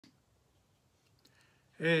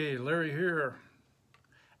Hey, Larry here.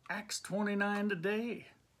 Acts 29 today.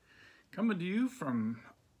 Coming to you from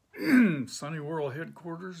Sunny World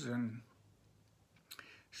headquarters in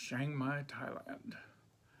Chiang Mai, Thailand.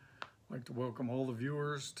 I'd like to welcome all the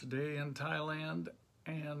viewers today in Thailand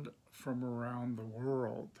and from around the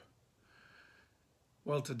world.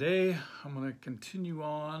 Well, today I'm going to continue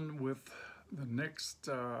on with the next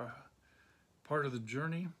part of the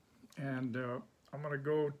journey, and I'm going to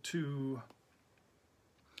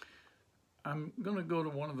go to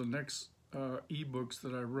one of the next ebooks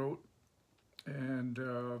that I wrote and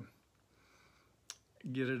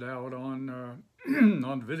get it out on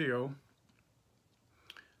on video.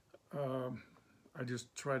 I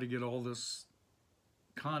just try to get all this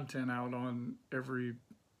content out on every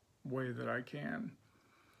way that I can,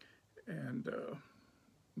 and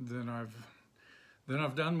then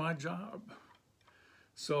I've done my job.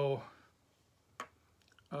 So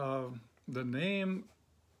the name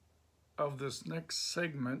of this next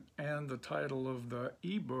segment and the title of the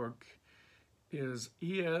ebook is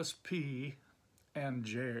ESP and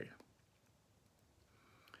J.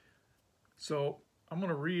 So I'm going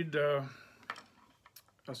to read a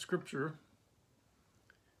scripture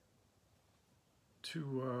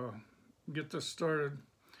to get this started.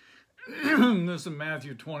 This is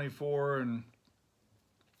Matthew 24, and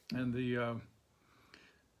the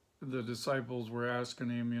disciples were asking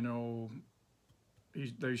him, you know,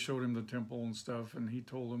 they showed him the temple and stuff, and he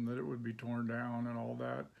told them that it would be torn down and all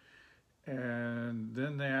that. And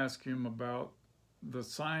then they asked him about the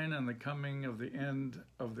sign and the coming of the end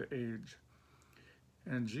of the age.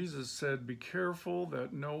 And Jesus said, "Be careful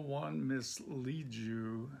that no one misleads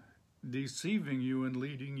you, deceiving you and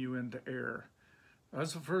leading you into error."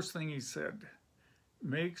 That's the first thing he said.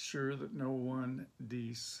 Make sure that no one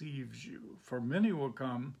deceives you. For many will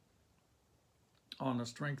come on the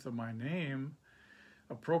strength of my name,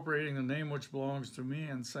 appropriating the name which belongs to me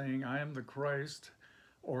and saying, I am the Christ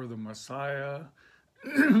or the Messiah,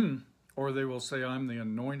 or they will say, I'm the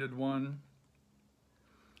anointed one,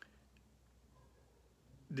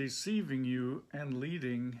 deceiving you and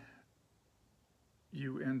leading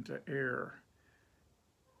you into error.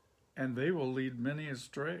 And they will lead many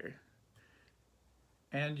astray.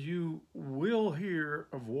 And you will hear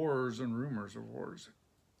of wars and rumors of wars.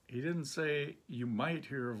 He didn't say you might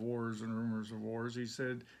hear of wars and rumors of wars. He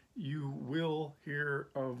said you will hear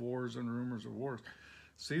of wars and rumors of wars.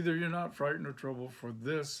 See that you're not frightened or troubled, for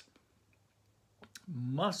this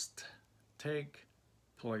must take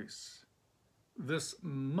place. This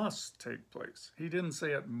must take place. He didn't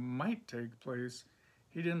say it might take place.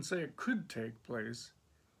 He didn't say it could take place.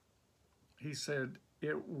 He said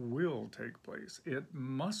it will take place. It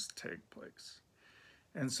must take place.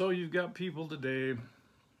 And so you've got people today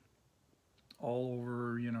all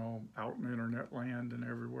over, you know, out in internet land and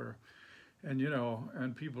everywhere. And, you know,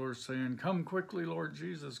 and people are saying, come quickly, Lord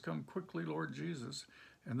Jesus, come quickly, Lord Jesus.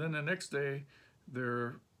 And then the next day,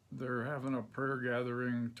 they're having a prayer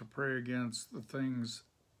gathering to pray against the things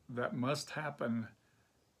that must happen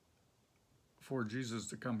for Jesus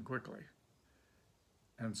to come quickly.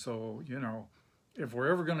 And so, you know, if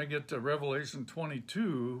we're ever going to get to Revelation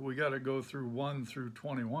 22, we got to go through 1 through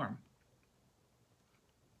 21.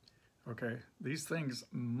 Okay, these things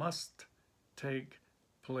must take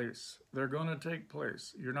place. They're going to take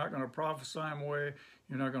place. You're not going to prophesy them away.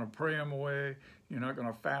 You're not going to pray them away. You're not going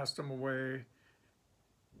to fast them away.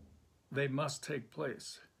 They must take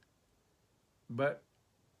place. But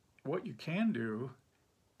what you can do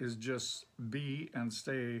is just be and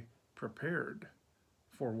stay prepared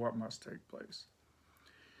for what must take place.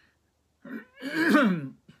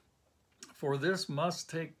 For this must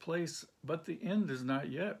take place, but the end is not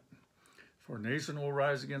yet. For nation will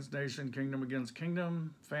rise against nation, kingdom against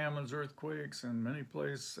kingdom, famines, earthquakes, in many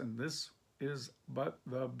places, and this is but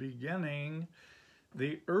the beginning,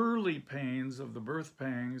 the early pains of the birth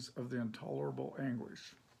pangs of the intolerable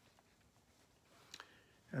anguish.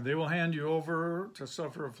 And they will hand you over to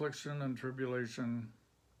suffer affliction and tribulation,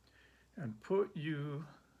 and put you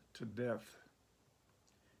to death.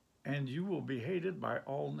 And you will be hated by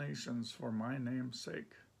all nations for my name's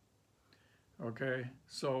sake. Okay,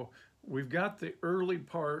 so we've got the early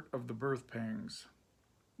part of the birth pangs.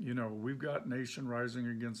 You know, we've got nation rising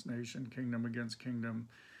against nation, kingdom against kingdom.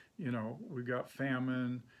 You know, we got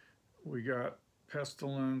famine, we got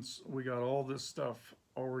pestilence, we got all this stuff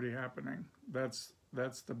already happening. That's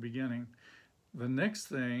the beginning. The next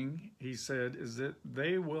thing he said is that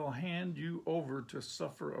they will hand you over to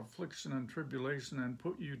suffer affliction and tribulation and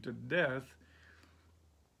put you to death,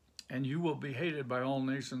 and you will be hated by all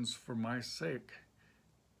nations for my sake.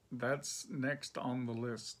 That's next on the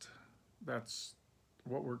list. That's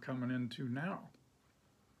what we're coming into now.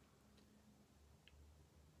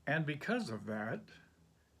 And because of that,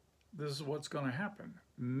 this is what's going to happen.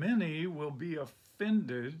 Many will be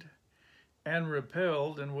offended and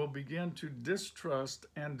repelled and will begin to distrust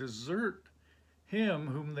and desert him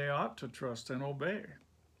whom they ought to trust and obey,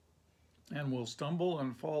 and will stumble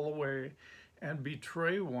and fall away and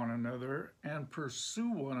betray one another and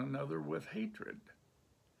pursue one another with hatred.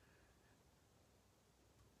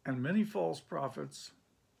 And many false prophets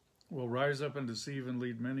will rise up and deceive and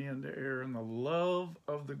lead many into error, and the love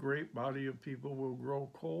of the great body of people will grow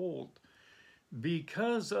cold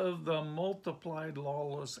because of the multiplied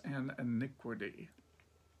lawlessness and iniquity.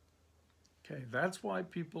 Okay, that's why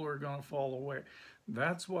people are going to fall away.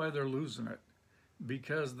 That's why they're losing it,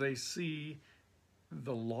 because they see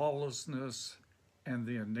the lawlessness and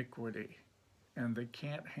the iniquity, and they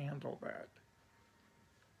can't handle that.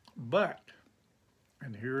 But,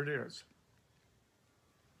 and here it is,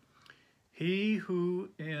 he who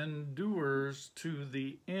endures to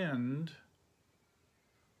the end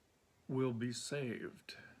will be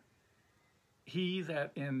saved. He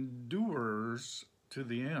that endures to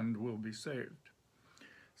the end will be saved.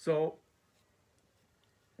 So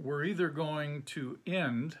we're either going to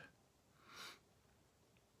end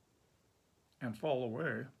and fall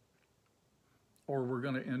away, or we're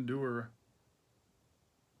going to endure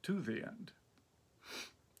to the end.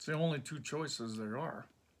 It's the only two choices there are.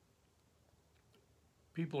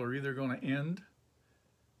 People are either going to end,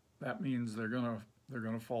 that means they're going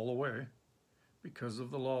to fall away because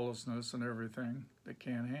of the lawlessness and everything. They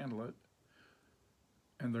can't handle it,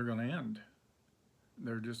 and they're going to end.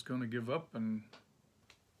 They're just going to give up and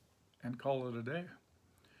call it a day.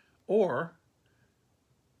 Or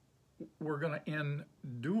we're going to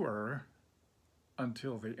endure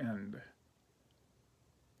until the end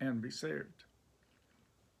and be saved.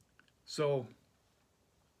 So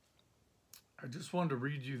I just wanted to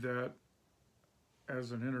read you that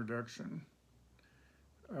as an introduction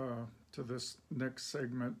to this next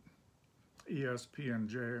segment, ESP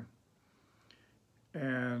J.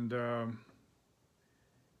 And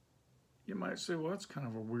you might say, well, that's kind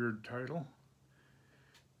of a weird title.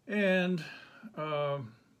 And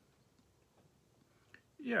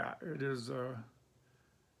yeah, it is a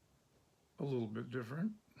little bit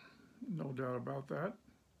different, no doubt about that.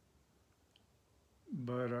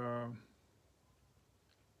 But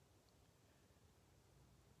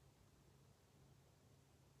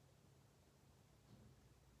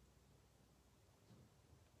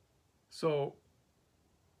so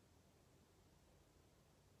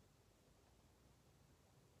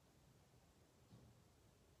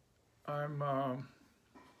I'm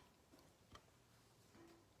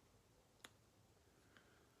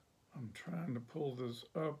trying to pull this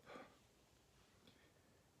up,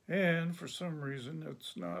 and for some reason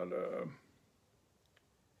it's not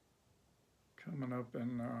coming up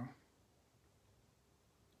in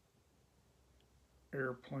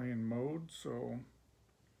airplane mode, so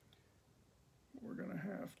we're gonna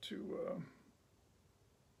have to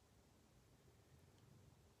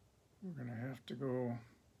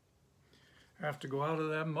go out of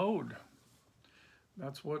that mode.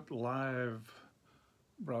 That's what live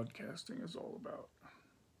broadcasting is all about.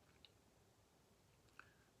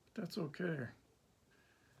 But that's okay.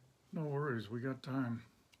 No worries, we got time.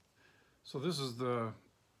 So this is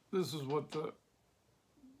what the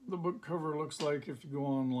book cover looks like. If you go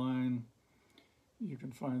online, you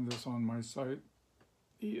can find this on my site,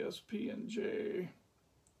 ESP J,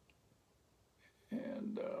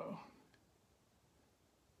 and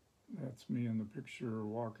that's me in the picture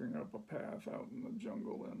walking up a path out in the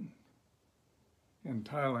jungle in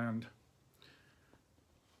Thailand.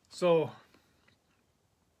 So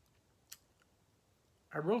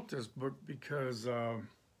I wrote this book because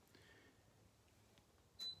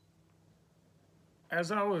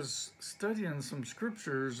as I was studying some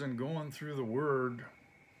scriptures and going through the Word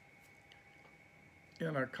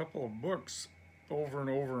in a couple of books over and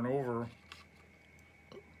over and over,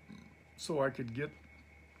 so I could get,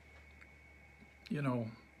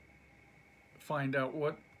 find out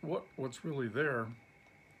what's really there.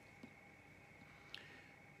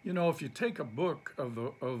 If you take a book of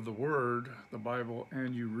the Word, the Bible,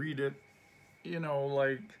 and you read it,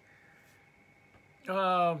 like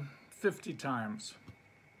 50 times.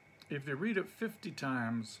 If you read it 50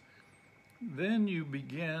 times, then you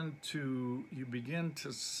begin to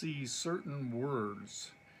see certain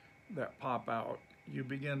words that pop out. You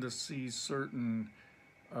begin to see certain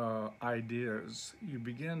ideas. You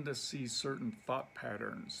begin to see certain thought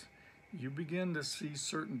patterns. You begin to see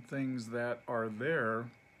certain things that are there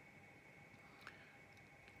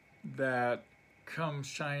that come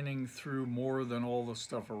shining through more than all the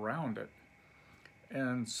stuff around it.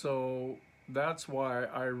 And so that's why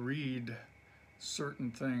I read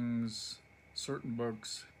certain things, certain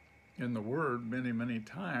books in the Word many, many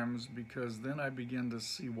times, because then I begin to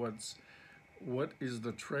see what is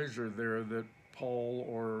the treasure there that Paul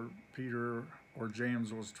or Peter or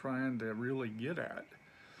James was trying to really get at.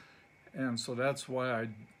 And so that's why I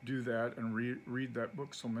do that and read that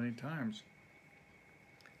book so many times.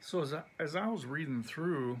 So as I was reading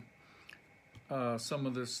through some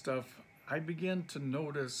of this stuff, I began to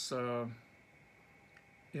notice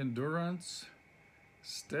endurance,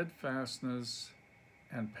 steadfastness,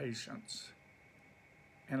 and patience.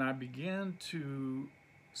 And I began to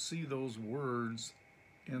see those words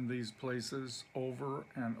in these places over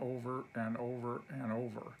and over and over and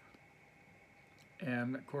over.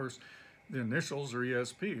 And of course, the initials are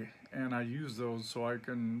ESP, and I use those so I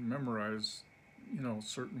can memorize,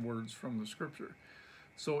 certain words from the scripture.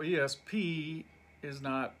 So ESP is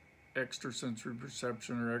not extrasensory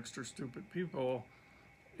perception or extra stupid people.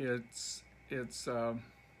 It's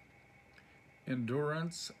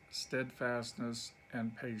endurance, steadfastness,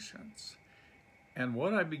 and patience. And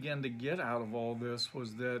what I began to get out of all this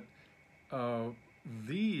was that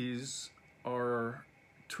these are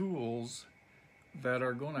tools that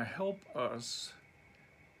are going to help us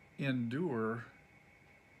endure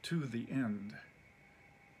to the end.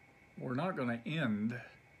 We're not going to end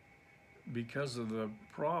because of the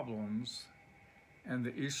problems and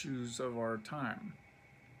the issues of our time.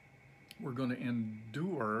 We're going to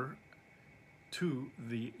endure to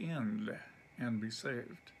the end and be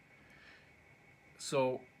saved.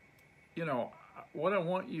 So, what I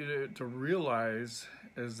want you to realize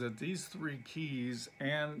is that these three keys,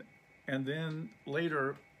 and then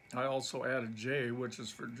later I also added J, which is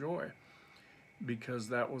for joy, because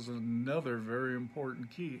that was another very important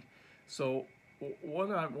key. So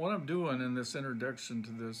what I'm doing in this introduction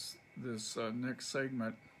to this next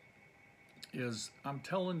segment is I'm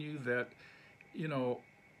telling you that,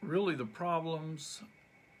 really the problems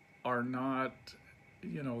are not,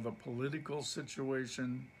 the political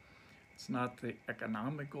situation. It's not the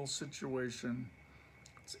economical situation.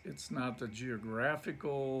 It's not the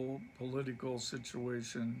geographical, political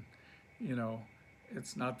situation.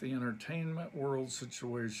 It's not the entertainment world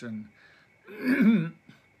situation.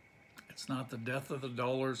 It's not the death of the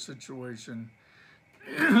dollar situation.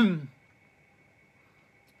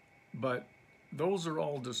 But those are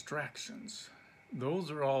all distractions.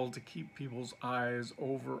 Those are all to keep people's eyes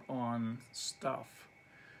over on stuff.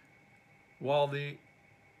 While the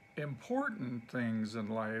important things in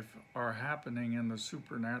life are happening in the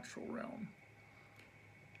supernatural realm.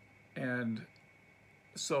 And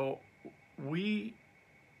so we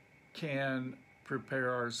can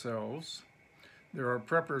prepare ourselves. There are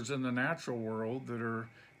preppers in the natural world that are,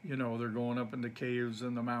 they're going up into caves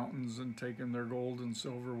in the mountains and taking their gold and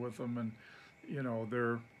silver with them, and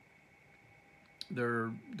they're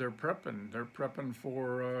prepping. They're prepping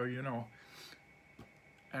for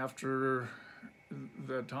after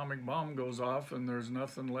the atomic bomb goes off and there's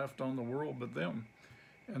nothing left on the world but them,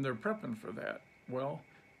 and they're prepping for that. Well,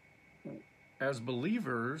 as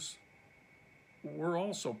believers, we're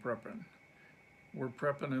also prepping. We're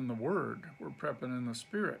prepping in the Word. We're prepping in the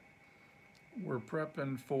Spirit. We're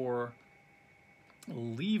prepping for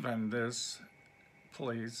leaving this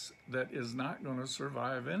place that is not going to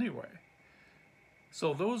survive anyway.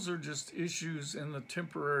 So those are just issues in the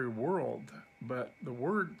temporary world, but the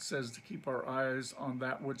Word says to keep our eyes on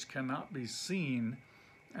that which cannot be seen,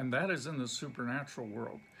 and that is in the supernatural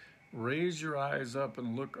world. Raise your eyes up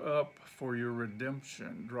and look up, for your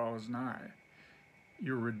redemption draws nigh.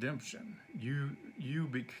 Your redemption, you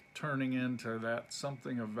be turning into that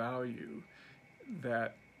something of value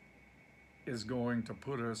that is going to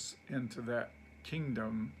put us into that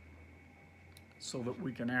kingdom so that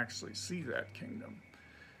we can actually see that kingdom.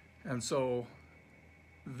 And so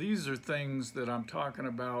these are things that I'm talking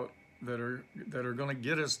about that are going to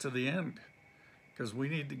get us to the end, because we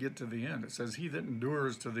need to get to the end. It says he that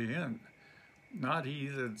endures to the end. Not he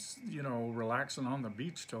that's, relaxing on the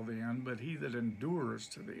beach till the end, but he that endures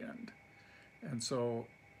to the end. And so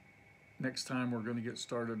next time we're going to get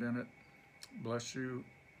started in it. Bless you,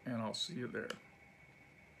 and I'll see you there.